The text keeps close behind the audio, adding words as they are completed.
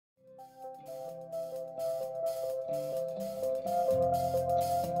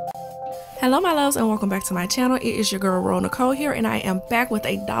Hello my loves and welcome back to my channel. It is your girl Ro Nicole here and I am back with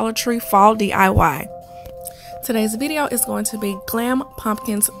a Dollar Tree fall DIY. Today's video is going to be Glam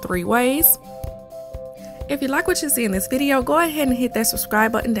Pumpkins 3 ways. If you like what you see in this video, go ahead and hit that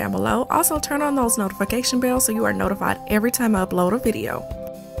subscribe button down below. Also turn on those notification bells so you are notified every time I upload a video.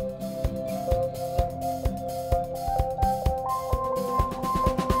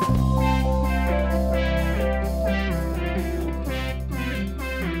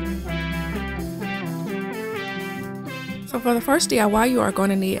 So for the first DIY, you are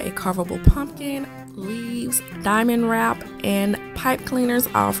going to need a carvable pumpkin, leaves, diamond wrap, and pipe cleaners,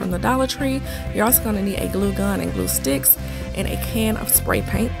 all from the Dollar Tree. You're also going to need a glue gun and glue sticks and a can of spray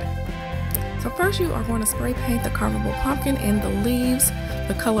paint. So first you are going to spray paint the carvable pumpkin and the leaves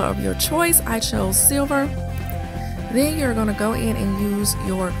the color of your choice. I chose silver. Then you're going to go in and use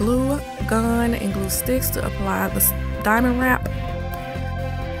your glue gun and glue sticks to apply the diamond wrap.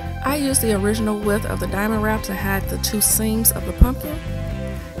 I used the original width of the diamond wrap to hide the two seams of the pumpkin,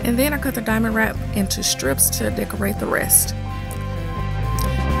 and then I cut the diamond wrap into strips to decorate the rest.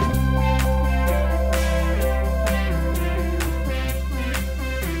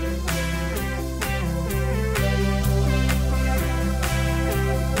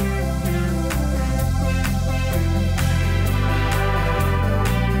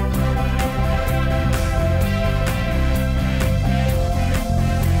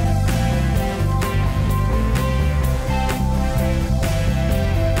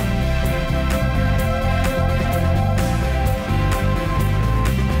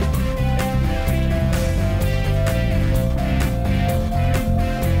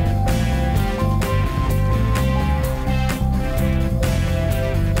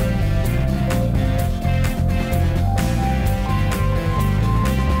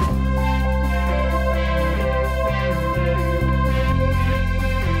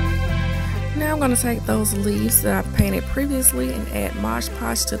 I'm going to take those leaves that I painted previously and add Mod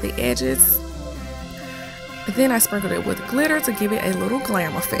Podge to the edges. Then I sprinkled it with glitter to give it a little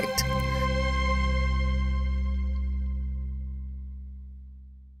glam effect.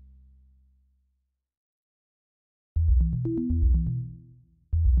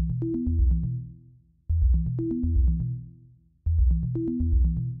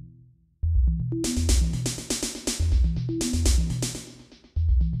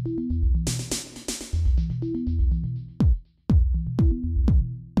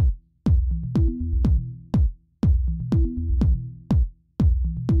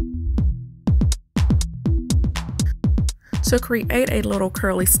 To create a little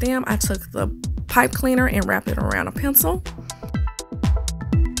curly stem, I took the pipe cleaner and wrapped it around a pencil.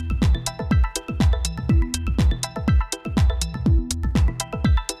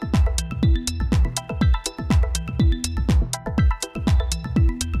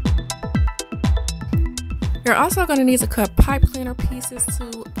 You're also going to need to cut pipe cleaner pieces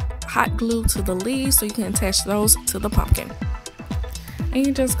to hot glue to the leaves so you can attach those to the pumpkin. And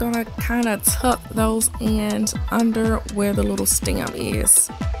you're just gonna kind of tuck those ends under where the little stem is.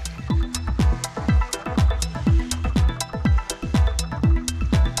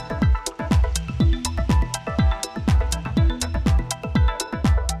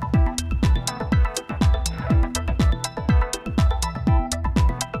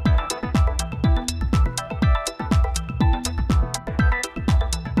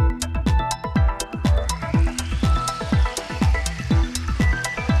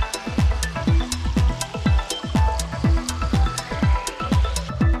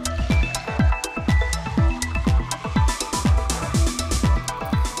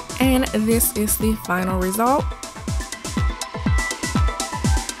 And this is the final result.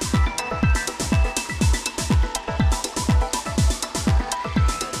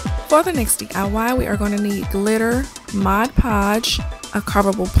 For the next DIY, we are going to need glitter, Mod Podge, a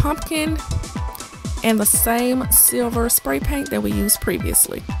carvable pumpkin, and the same silver spray paint that we used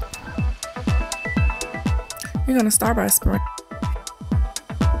previously. You're going to start by spraying.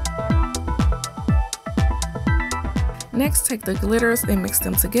 Next, take the glitters and mix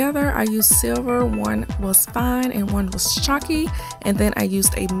them together. I used silver, one was fine and one was chalky, and then I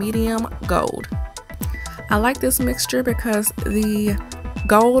used a medium gold. I like this mixture because the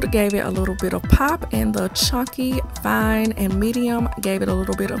gold gave it a little bit of pop and the chalky, fine, and medium gave it a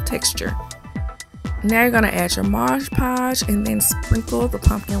little bit of texture. Now you're going to add your Mod Podge and then sprinkle the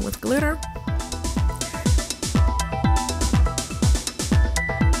pumpkin with glitter.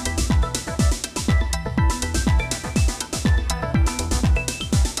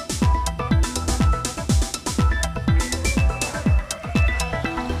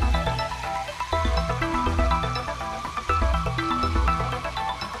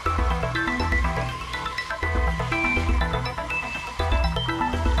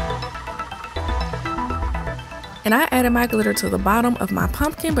 And I added my glitter to the bottom of my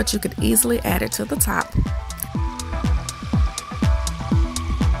pumpkin, but you could easily add it to the top.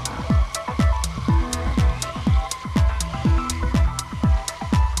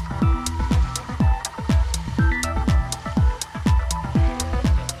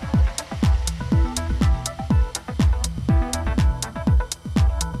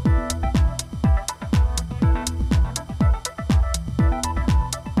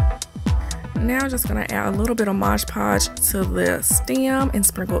 Now I'm just going to add a little bit of Mod Podge to the stem and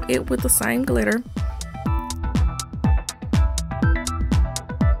sprinkle it with the same glitter.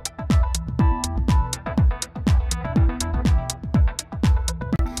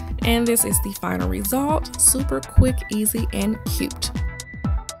 And this is the final result. Super quick, easy, and cute.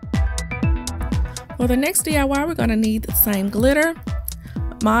 For the next DIY, we're going to need the same glitter,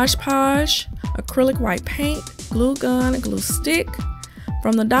 Mod Podge, acrylic white paint, glue gun, glue stick.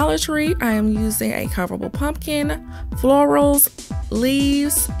 From the Dollar Tree, I am using a carvable pumpkin, florals,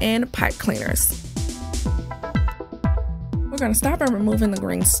 leaves, and pipe cleaners. We're going to start by removing the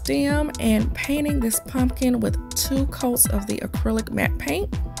green stem and painting this pumpkin with 2 coats of the acrylic matte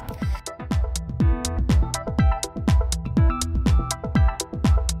paint.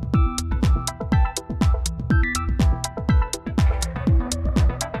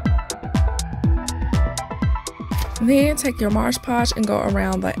 Then take your Mod Podge and go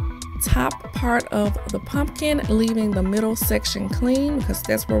around the top part of the pumpkin, leaving the middle section clean because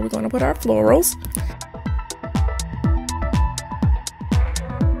that's where we're going to put our florals.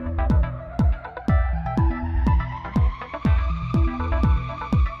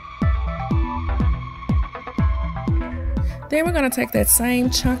 Then we're going to take that same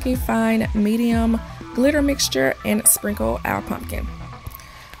chunky, fine, medium glitter mixture and sprinkle our pumpkin.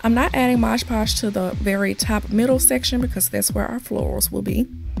 I'm not adding Mod Podge to the very top middle section because that's where our florals will be.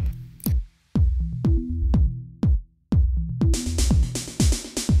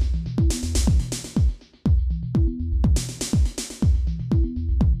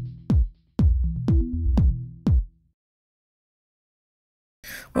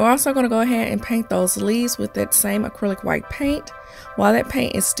 We're also going to go ahead and paint those leaves with that same acrylic white paint. While that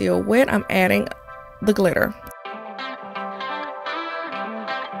paint is still wet, I'm adding the glitter.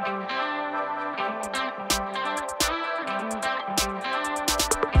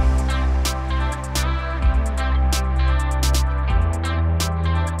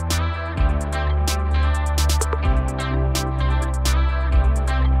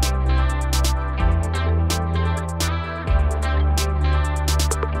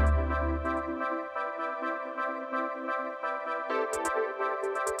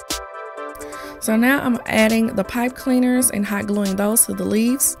 So now I'm adding the pipe cleaners and hot gluing those to the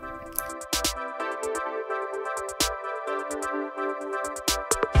leaves.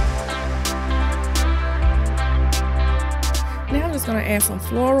 Now I'm just going to add some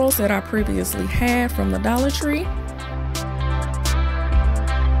florals that I previously had from the Dollar Tree.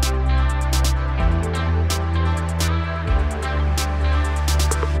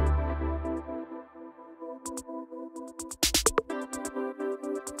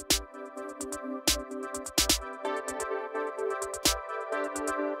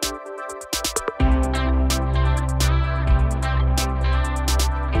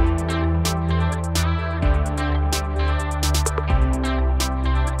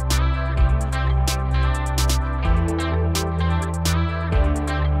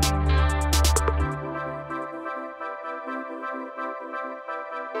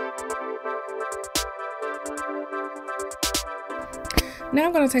 Now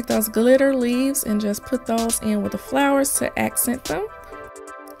I'm going to take those glitter leaves and just put those in with the flowers to accent them.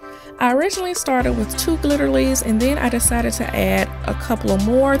 I originally started with 2 glitter leaves and then I decided to add a couple of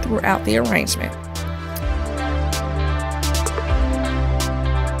more throughout the arrangement.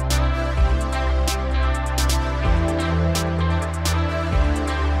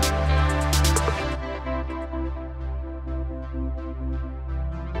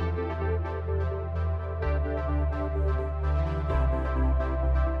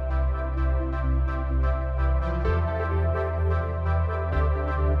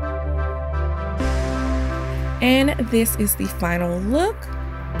 And this is the final look.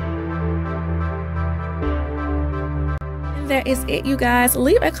 And that is it, you guys.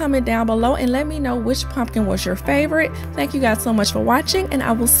 Leave a comment down below and let me know which pumpkin was your favorite. Thank you guys so much for watching, and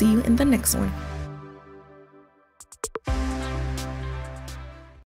I will see you in the next one.